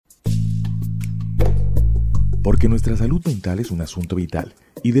Porque nuestra salud mental es un asunto vital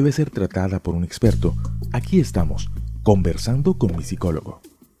y debe ser tratada por un experto, aquí estamos, conversando con mi psicólogo.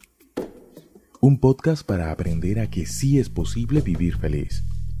 Un podcast para aprender a que sí es posible vivir feliz.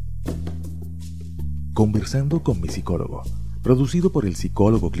 Conversando con mi psicólogo, producido por el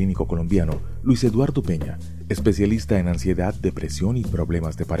psicólogo clínico colombiano Luis Eduardo Peña, especialista en ansiedad, depresión y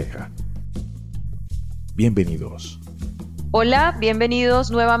problemas de pareja. Bienvenidos. Hola,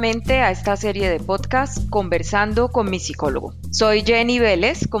 bienvenidos nuevamente a esta serie de podcast Conversando con mi psicólogo. Soy Jenny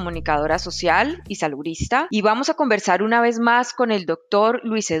Vélez, comunicadora social y saludista, y vamos a conversar una vez más con el doctor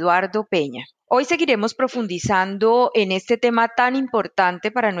Luis Eduardo Peña. Hoy seguiremos profundizando en este tema tan importante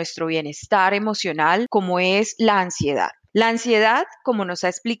para nuestro bienestar emocional como es la ansiedad. La ansiedad, como nos ha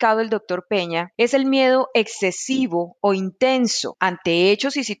explicado el doctor Peña, es el miedo excesivo o intenso ante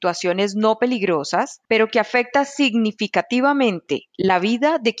hechos y situaciones no peligrosas, pero que afecta significativamente la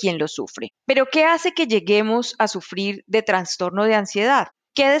vida de quien lo sufre. ¿Pero qué hace que lleguemos a sufrir de trastorno de ansiedad?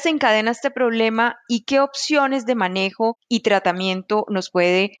 ¿Qué desencadena este problema y qué opciones de manejo y tratamiento nos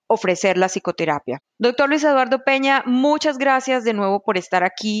puede ofrecer la psicoterapia? Doctor Luis Eduardo Peña, muchas gracias de nuevo por estar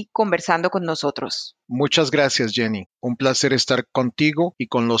aquí conversando con nosotros. Muchas gracias, Jenny. Un placer estar contigo y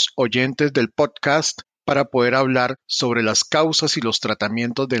con los oyentes del podcast para poder hablar sobre las causas y los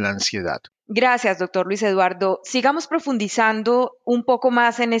tratamientos de la ansiedad. Gracias, doctor Luis Eduardo. Sigamos profundizando un poco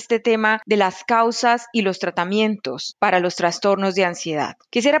más en este tema de las causas y los tratamientos para los trastornos de ansiedad.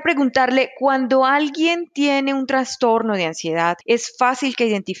 Quisiera preguntarle, cuando alguien tiene un trastorno de ansiedad, ¿es fácil que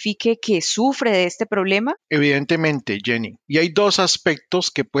identifique que sufre de este problema? Evidentemente, Jenny. Y hay dos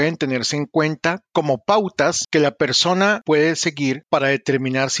aspectos que pueden tenerse en cuenta como pautas que la persona puede seguir para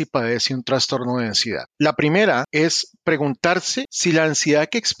determinar si padece un trastorno de ansiedad. La primera es preguntarse si la ansiedad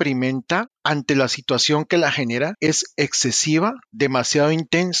que experimenta ante la situación que la genera es excesiva, demasiado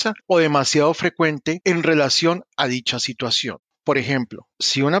intensa o demasiado frecuente en relación a dicha situación. Por ejemplo,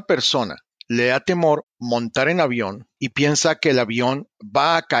 si una persona le da temor montar en avión y piensa que el avión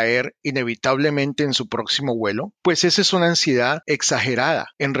va a caer inevitablemente en su próximo vuelo, pues esa es una ansiedad exagerada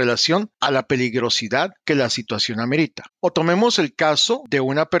en relación a la peligrosidad que la situación amerita. O tomemos el caso de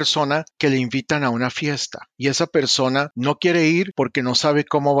una persona que le invitan a una fiesta y esa persona no quiere ir porque no sabe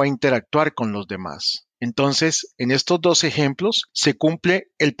cómo va a interactuar con los demás. Entonces, en estos dos ejemplos se cumple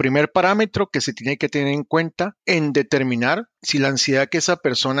el primer parámetro que se tiene que tener en cuenta en determinar si la ansiedad que esa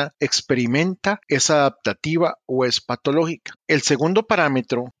persona experimenta es adaptativa o es patológica. El segundo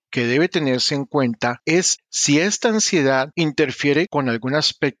parámetro que debe tenerse en cuenta es si esta ansiedad interfiere con algún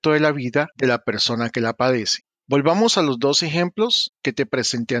aspecto de la vida de la persona que la padece. Volvamos a los dos ejemplos que te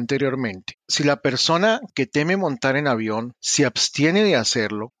presenté anteriormente. Si la persona que teme montar en avión se abstiene de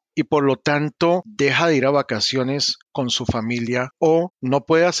hacerlo, y por lo tanto deja de ir a vacaciones con su familia o no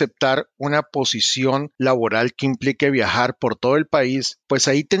puede aceptar una posición laboral que implique viajar por todo el país, pues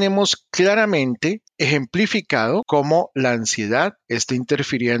ahí tenemos claramente ejemplificado cómo la ansiedad está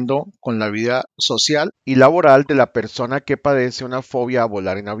interfiriendo con la vida social y laboral de la persona que padece una fobia a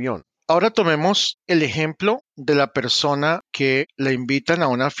volar en avión. Ahora tomemos el ejemplo de la persona que la invitan a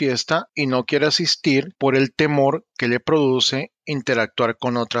una fiesta y no quiere asistir por el temor que le produce interactuar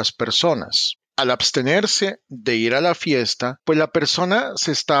con otras personas. Al abstenerse de ir a la fiesta, pues la persona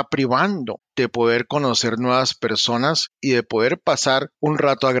se está privando de poder conocer nuevas personas y de poder pasar un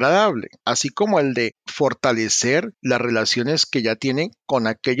rato agradable, así como el de fortalecer las relaciones que ya tiene con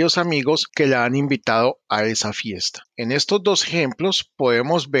aquellos amigos que la han invitado a esa fiesta. En estos dos ejemplos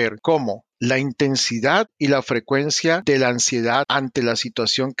podemos ver cómo la intensidad y la frecuencia de la ansiedad ante la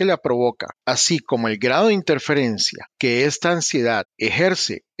situación que la provoca, así como el grado de interferencia que esta ansiedad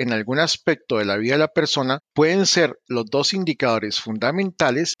ejerce en algún aspecto de la vida de la persona, pueden ser los dos indicadores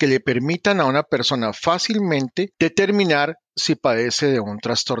fundamentales que le permitan a una persona fácilmente determinar si padece de un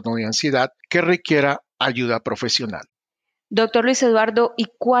trastorno de ansiedad que requiera ayuda profesional. Doctor Luis Eduardo, ¿y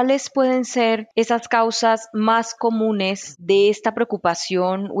cuáles pueden ser esas causas más comunes de esta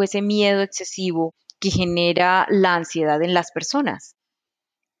preocupación o ese miedo excesivo que genera la ansiedad en las personas?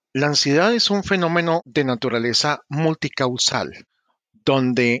 La ansiedad es un fenómeno de naturaleza multicausal,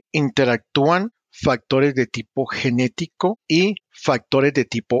 donde interactúan factores de tipo genético y factores de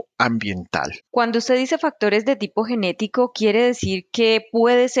tipo ambiental. Cuando usted dice factores de tipo genético, ¿quiere decir que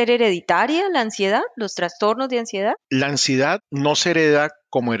puede ser hereditaria la ansiedad, los trastornos de ansiedad? La ansiedad no se hereda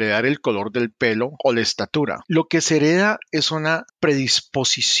como heredar el color del pelo o la estatura. Lo que se hereda es una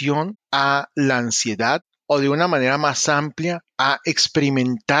predisposición a la ansiedad o de una manera más amplia a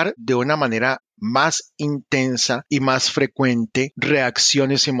experimentar de una manera más intensa y más frecuente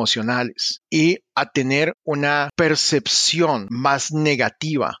reacciones emocionales y a tener una percepción más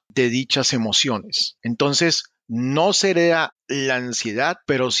negativa de dichas emociones. Entonces, No se hereda la ansiedad,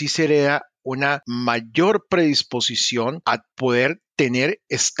 pero sí se hereda una mayor predisposición a poder tener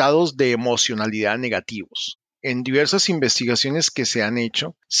estados de emocionalidad negativos. En diversas investigaciones que se han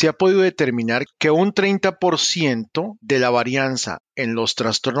hecho, se ha podido determinar que un 30% de la varianza en los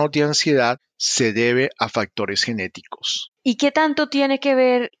trastornos de ansiedad se debe a factores genéticos. ¿Y qué tanto tiene que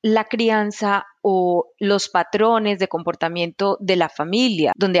ver la crianza o los patrones de comportamiento de la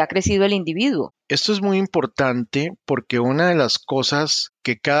familia donde ha crecido el individuo? Esto es muy importante porque una de las cosas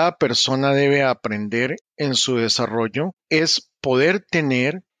que cada persona debe aprender en su desarrollo es poder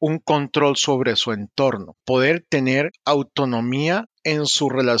tener un control sobre su entorno, poder tener autonomía en su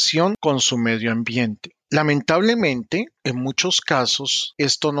relación con su medio ambiente. Lamentablemente, en muchos casos,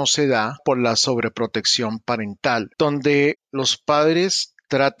 esto no se da por la sobreprotección parental, donde los padres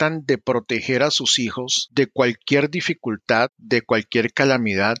tratan de proteger a sus hijos de cualquier dificultad, de cualquier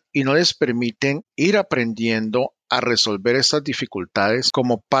calamidad y no les permiten ir aprendiendo a resolver estas dificultades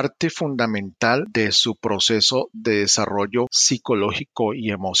como parte fundamental de su proceso de desarrollo psicológico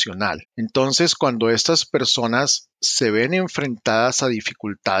y emocional. Entonces, cuando estas personas se ven enfrentadas a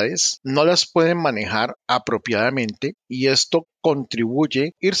dificultades, no las pueden manejar apropiadamente y esto contribuye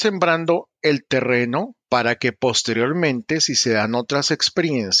a ir sembrando el terreno para que posteriormente, si se dan otras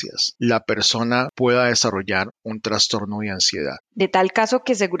experiencias, la persona pueda desarrollar un trastorno de ansiedad. De tal caso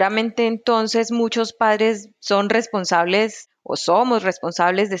que seguramente entonces muchos padres son responsables o somos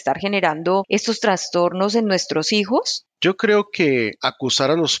responsables de estar generando estos trastornos en nuestros hijos. Yo creo que acusar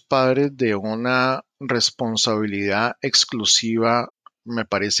a los padres de una responsabilidad exclusiva me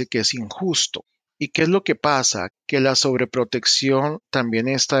parece que es injusto. ¿Y qué es lo que pasa? Que la sobreprotección también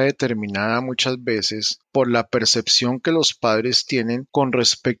está determinada muchas veces por la percepción que los padres tienen con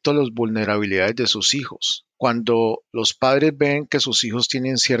respecto a las vulnerabilidades de sus hijos. Cuando los padres ven que sus hijos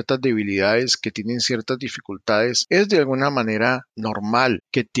tienen ciertas debilidades, que tienen ciertas dificultades, es de alguna manera normal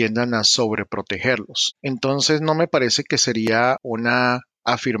que tiendan a sobreprotegerlos. Entonces no me parece que sería una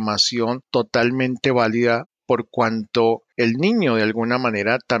afirmación totalmente válida por cuanto el niño de alguna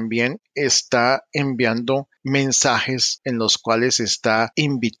manera también está enviando mensajes en los cuales está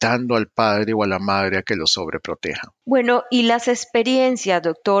invitando al padre o a la madre a que lo sobreproteja. Bueno, y las experiencias,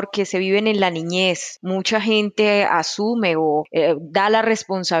 doctor, que se viven en la niñez, mucha gente asume o da la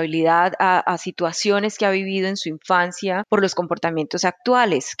responsabilidad a situaciones que ha vivido en su infancia por los comportamientos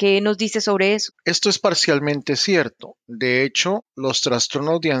actuales. ¿Qué nos dice sobre eso? Esto es parcialmente cierto. De hecho, los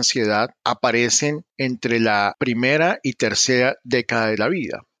trastornos de ansiedad aparecen entre la primera y tercera década de la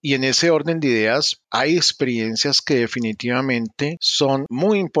vida. Y en ese orden de ideas hay experiencias que definitivamente son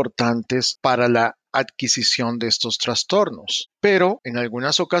muy importantes para la adquisición de estos trastornos. Pero en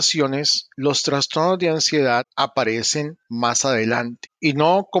algunas ocasiones los trastornos de ansiedad aparecen más adelante y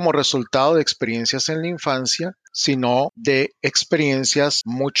no como resultado de experiencias en la infancia, sino de experiencias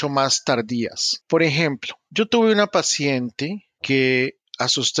mucho más tardías. Por ejemplo, yo tuve una paciente que a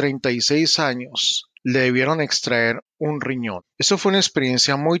sus 36 años le debieron extraer un riñón. Eso fue una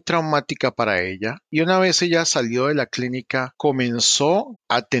experiencia muy traumática para ella y una vez ella salió de la clínica comenzó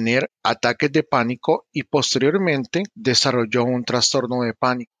a tener ataques de pánico y posteriormente desarrolló un trastorno de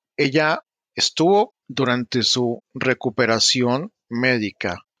pánico. Ella estuvo durante su recuperación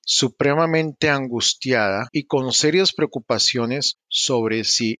médica supremamente angustiada y con serias preocupaciones sobre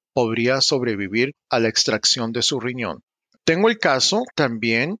si podría sobrevivir a la extracción de su riñón. Tengo el caso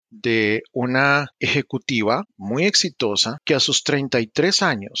también de una ejecutiva muy exitosa que a sus 33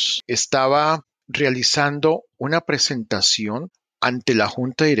 años estaba realizando una presentación ante la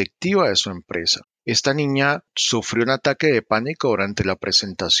junta directiva de su empresa. Esta niña sufrió un ataque de pánico durante la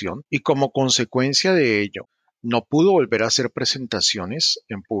presentación y como consecuencia de ello no pudo volver a hacer presentaciones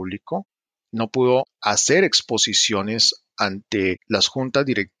en público, no pudo hacer exposiciones ante las juntas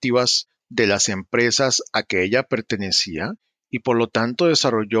directivas de las empresas a que ella pertenecía y por lo tanto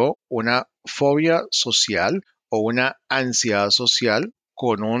desarrolló una fobia social o una ansiedad social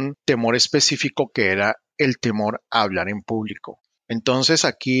con un temor específico que era el temor a hablar en público. Entonces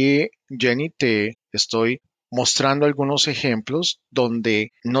aquí, Jenny, te estoy mostrando algunos ejemplos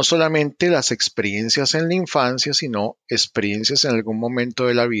donde no solamente las experiencias en la infancia, sino experiencias en algún momento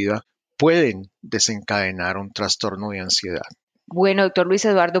de la vida pueden desencadenar un trastorno de ansiedad. Bueno, doctor Luis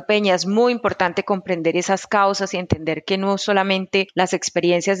Eduardo Peña, es muy importante comprender esas causas y entender que no solamente las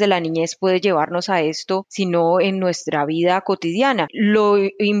experiencias de la niñez pueden llevarnos a esto, sino en nuestra vida cotidiana. Lo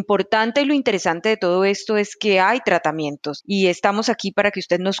importante y lo interesante de todo esto es que hay tratamientos y estamos aquí para que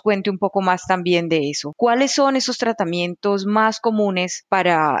usted nos cuente un poco más también de eso. ¿Cuáles son esos tratamientos más comunes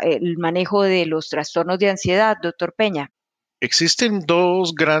para el manejo de los trastornos de ansiedad, doctor Peña? Existen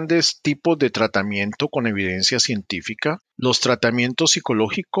dos grandes tipos de tratamiento con evidencia científica, los tratamientos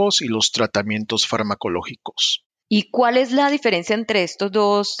psicológicos y los tratamientos farmacológicos. ¿Y cuál es la diferencia entre estos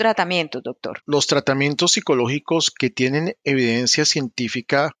dos tratamientos, doctor? Los tratamientos psicológicos que tienen evidencia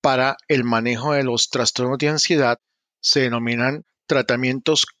científica para el manejo de los trastornos de ansiedad se denominan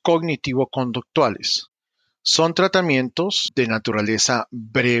tratamientos cognitivo-conductuales. Son tratamientos de naturaleza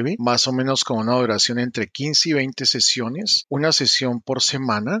breve, más o menos con una duración entre 15 y 20 sesiones, una sesión por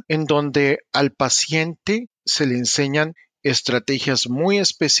semana, en donde al paciente se le enseñan estrategias muy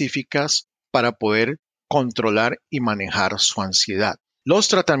específicas para poder controlar y manejar su ansiedad. Los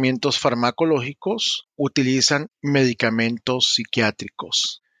tratamientos farmacológicos utilizan medicamentos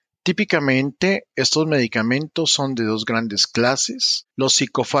psiquiátricos. Típicamente, estos medicamentos son de dos grandes clases, los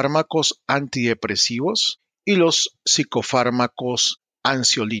psicofármacos antidepresivos y los psicofármacos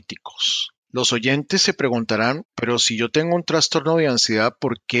ansiolíticos. Los oyentes se preguntarán, pero si yo tengo un trastorno de ansiedad,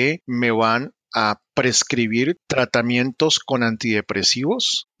 ¿por qué me van a prescribir tratamientos con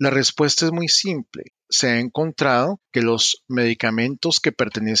antidepresivos? La respuesta es muy simple. Se ha encontrado que los medicamentos que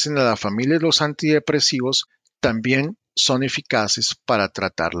pertenecen a la familia de los antidepresivos también son eficaces para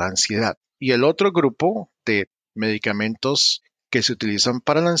tratar la ansiedad. Y el otro grupo de medicamentos que se utilizan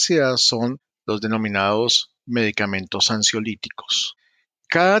para la ansiedad son los denominados medicamentos ansiolíticos.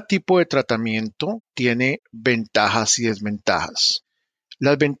 Cada tipo de tratamiento tiene ventajas y desventajas.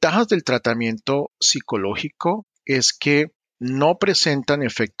 Las ventajas del tratamiento psicológico es que no presentan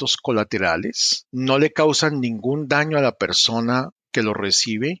efectos colaterales, no le causan ningún daño a la persona que lo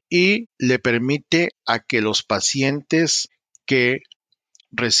recibe y le permite a que los pacientes que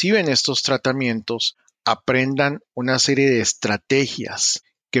reciben estos tratamientos aprendan una serie de estrategias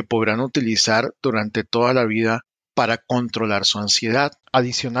que podrán utilizar durante toda la vida para controlar su ansiedad.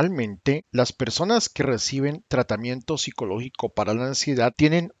 Adicionalmente, las personas que reciben tratamiento psicológico para la ansiedad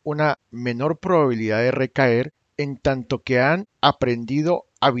tienen una menor probabilidad de recaer en tanto que han aprendido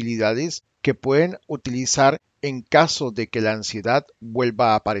habilidades que pueden utilizar en caso de que la ansiedad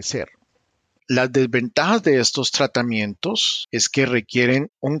vuelva a aparecer. Las desventajas de estos tratamientos es que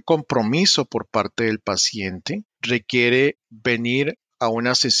requieren un compromiso por parte del paciente, requiere venir a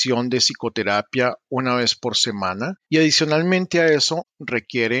una sesión de psicoterapia una vez por semana y adicionalmente a eso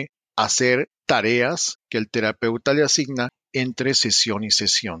requiere hacer tareas que el terapeuta le asigna entre sesión y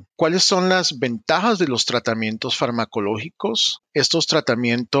sesión. ¿Cuáles son las ventajas de los tratamientos farmacológicos? Estos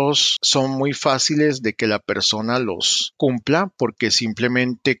tratamientos son muy fáciles de que la persona los cumpla porque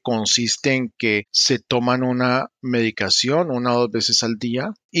simplemente consiste en que se toman una medicación 1 o 2 veces al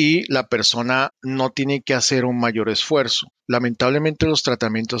día y la persona no tiene que hacer un mayor esfuerzo. Lamentablemente los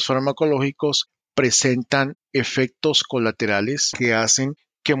tratamientos farmacológicos presentan efectos colaterales que hacen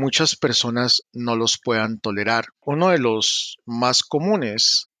que muchas personas no los puedan tolerar. Uno de los más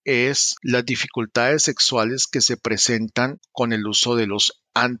comunes es las dificultades sexuales que se presentan con el uso de los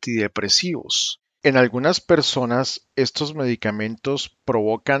antidepresivos. En algunas personas, estos medicamentos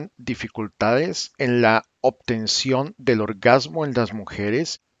provocan dificultades en la obtención del orgasmo en las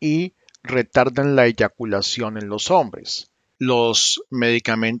mujeres y retardan la eyaculación en los hombres. Los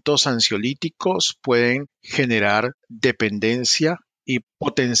medicamentos ansiolíticos pueden generar dependencia y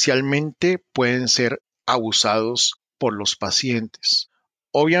potencialmente pueden ser abusados por los pacientes.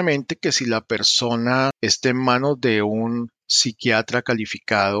 Obviamente que si la persona está en manos de un psiquiatra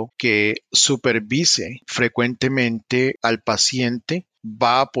calificado que supervise frecuentemente al paciente,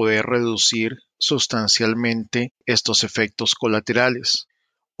 va a poder reducir sustancialmente estos efectos colaterales.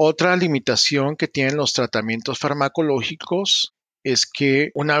 Otra limitación que tienen los tratamientos farmacológicos es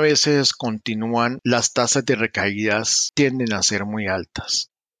que una vez se descontinúan, las tasas de recaídas tienden a ser muy altas.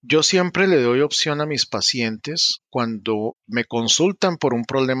 Yo siempre le doy opción a mis pacientes cuando me consultan por un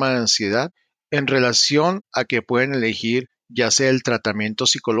problema de ansiedad en relación a que pueden elegir ya sea el tratamiento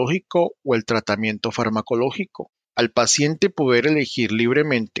psicológico o el tratamiento farmacológico. Al paciente poder elegir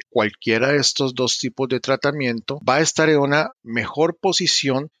libremente cualquiera de estos dos tipos de tratamiento, va a estar en una mejor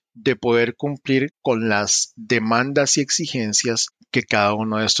posición de poder cumplir con las demandas y exigencias que cada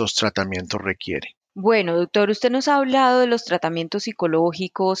uno de estos tratamientos requiere. Bueno, doctor, usted nos ha hablado de los tratamientos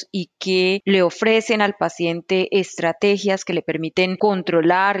psicológicos y que le ofrecen al paciente estrategias que le permiten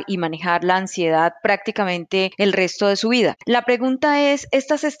controlar y manejar la ansiedad prácticamente el resto de su vida. La pregunta es,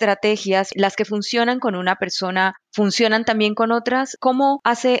 ¿estas estrategias, las que funcionan con una persona, funcionan también con otras? ¿Cómo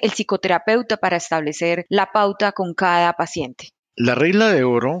hace el psicoterapeuta para establecer la pauta con cada paciente? La regla de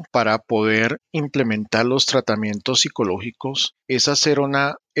oro para poder implementar los tratamientos psicológicos es hacer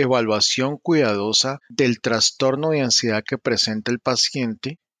una evaluación cuidadosa del trastorno de ansiedad que presenta el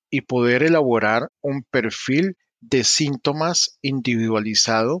paciente y poder elaborar un perfil de síntomas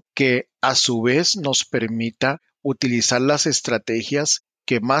individualizado que a su vez nos permita utilizar las estrategias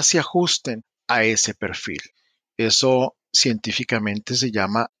que más se ajusten a ese perfil. Eso científicamente se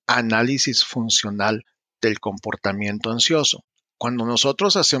llama análisis funcional del comportamiento ansioso. Cuando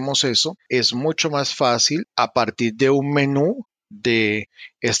nosotros hacemos eso, es mucho más fácil a partir de un menú de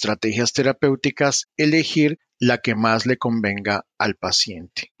estrategias terapéuticas elegir la que más le convenga al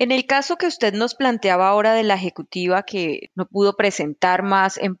paciente. En el caso que usted nos planteaba ahora de la ejecutiva que no pudo presentar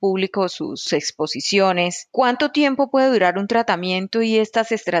más en público sus exposiciones, ¿cuánto tiempo puede durar un tratamiento y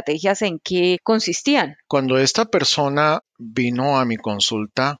estas estrategias en qué consistían? Cuando esta persona vino a mi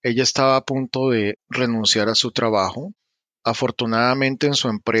consulta, ella estaba a punto de renunciar a su trabajo. Afortunadamente en su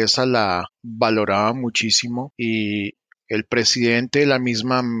empresa la valoraba muchísimo y el presidente de la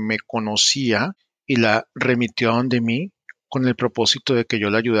misma me conocía y la remitió a donde mí con el propósito de que yo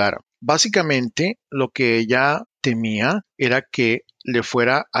la ayudara. Básicamente, lo que ella temía era que le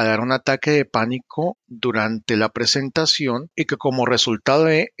fuera a dar un ataque de pánico durante la presentación y que como resultado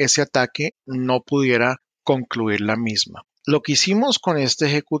de ese ataque no pudiera concluir la misma. Lo que hicimos con esta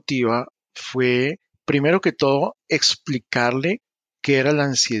ejecutiva fue, primero que todo, explicarle qué era la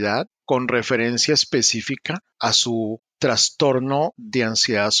ansiedad con referencia específica a su trastorno de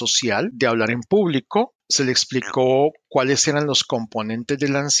ansiedad social, de hablar en público. Se le explicó cuáles eran los componentes de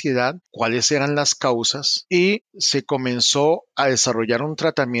la ansiedad, cuáles eran las causas y se comenzó a desarrollar un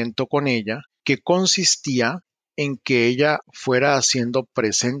tratamiento con ella que consistía en que ella fuera haciendo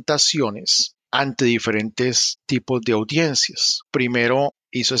presentaciones ante diferentes tipos de audiencias. Primero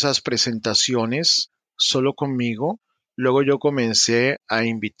hizo esas presentaciones solo conmigo. Luego yo comencé a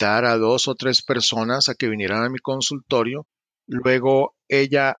invitar a 2 o 3 personas a que vinieran a mi consultorio. Luego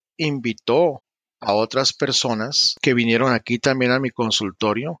ella invitó a otras personas que vinieron aquí también a mi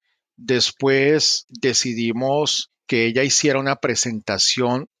consultorio. Después decidimos que ella hiciera una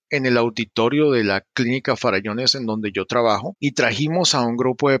presentación en el auditorio de la Clínica Farallones en donde yo trabajo y trajimos a un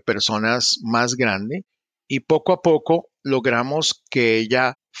grupo de personas más grande y poco a poco logramos que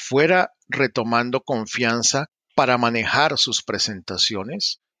ella fuera retomando confianza para manejar sus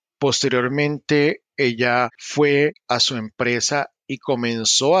presentaciones. Posteriormente, ella fue a su empresa y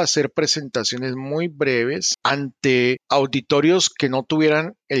comenzó a hacer presentaciones muy breves ante auditorios que no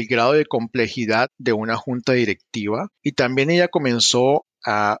tuvieran el grado de complejidad de una junta directiva. Y también ella comenzó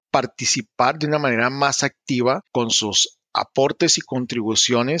a participar de una manera más activa con sus aportes y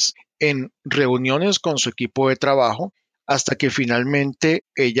contribuciones en reuniones con su equipo de trabajo hasta que finalmente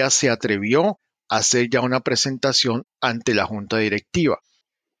ella se atrevió hacer ya una presentación ante la junta directiva.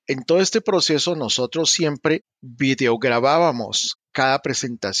 En todo este proceso nosotros siempre videograbábamos cada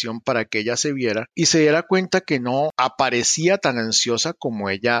presentación para que ella se viera y se diera cuenta que no aparecía tan ansiosa como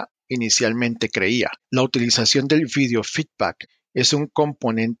ella inicialmente creía. La utilización del video feedback es un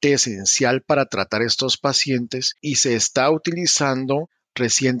componente esencial para tratar estos pacientes y se está utilizando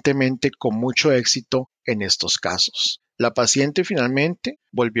recientemente con mucho éxito en estos casos. La paciente finalmente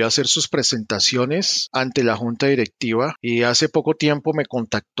volvió a hacer sus presentaciones ante la junta directiva y hace poco tiempo me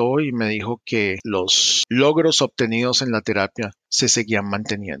contactó y me dijo que los logros obtenidos en la terapia se seguían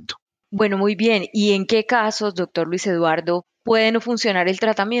manteniendo. Bueno, muy bien. ¿Y en qué casos, doctor Luis Eduardo, puede no funcionar el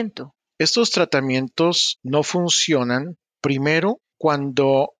tratamiento? Estos tratamientos no funcionan primero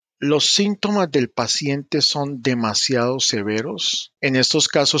cuando los síntomas del paciente son demasiado severos. En estos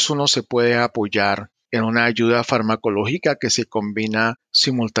casos uno se puede apoyar en una ayuda farmacológica que se combina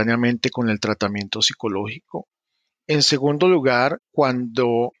simultáneamente con el tratamiento psicológico. En segundo lugar,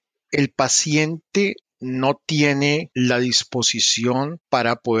 cuando el paciente no tiene la disposición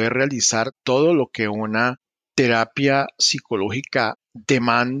para poder realizar todo lo que una terapia psicológica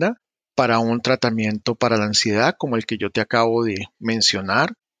demanda para un tratamiento para la ansiedad, como el que yo te acabo de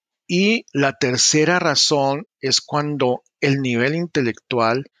mencionar. Y la tercera razón es cuando el nivel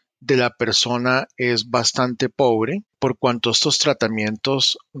intelectual de la persona es bastante pobre, por cuanto estos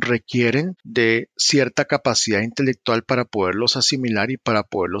tratamientos requieren de cierta capacidad intelectual para poderlos asimilar y para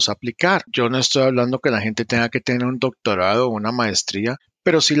poderlos aplicar. Yo no estoy hablando que la gente tenga que tener un doctorado o una maestría,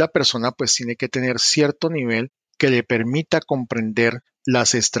 pero sí la persona pues tiene que tener cierto nivel que le permita comprender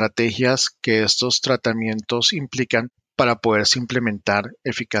las estrategias que estos tratamientos implican para poderse implementar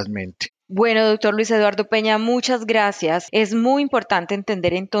eficazmente. Bueno, doctor Luis Eduardo Peña, muchas gracias. Es muy importante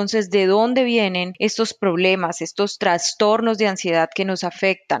entender entonces de dónde vienen estos problemas, estos trastornos de ansiedad que nos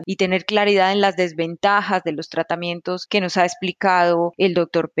afectan y tener claridad en las desventajas de los tratamientos que nos ha explicado el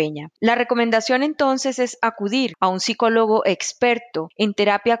doctor Peña. La recomendación entonces es acudir a un psicólogo experto en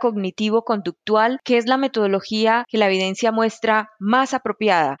terapia cognitivo-conductual, que es la metodología que la evidencia muestra más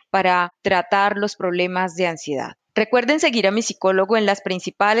apropiada para tratar los problemas de ansiedad. Recuerden seguir a mi psicólogo en las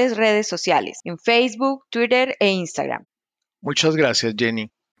principales redes sociales, en Facebook, Twitter e Instagram. Muchas gracias, Jenny.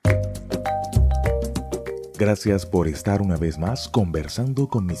 Gracias por estar una vez más conversando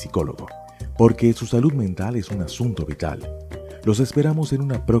con mi psicólogo, porque su salud mental es un asunto vital. Los esperamos en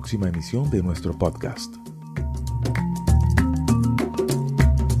una próxima emisión de nuestro podcast.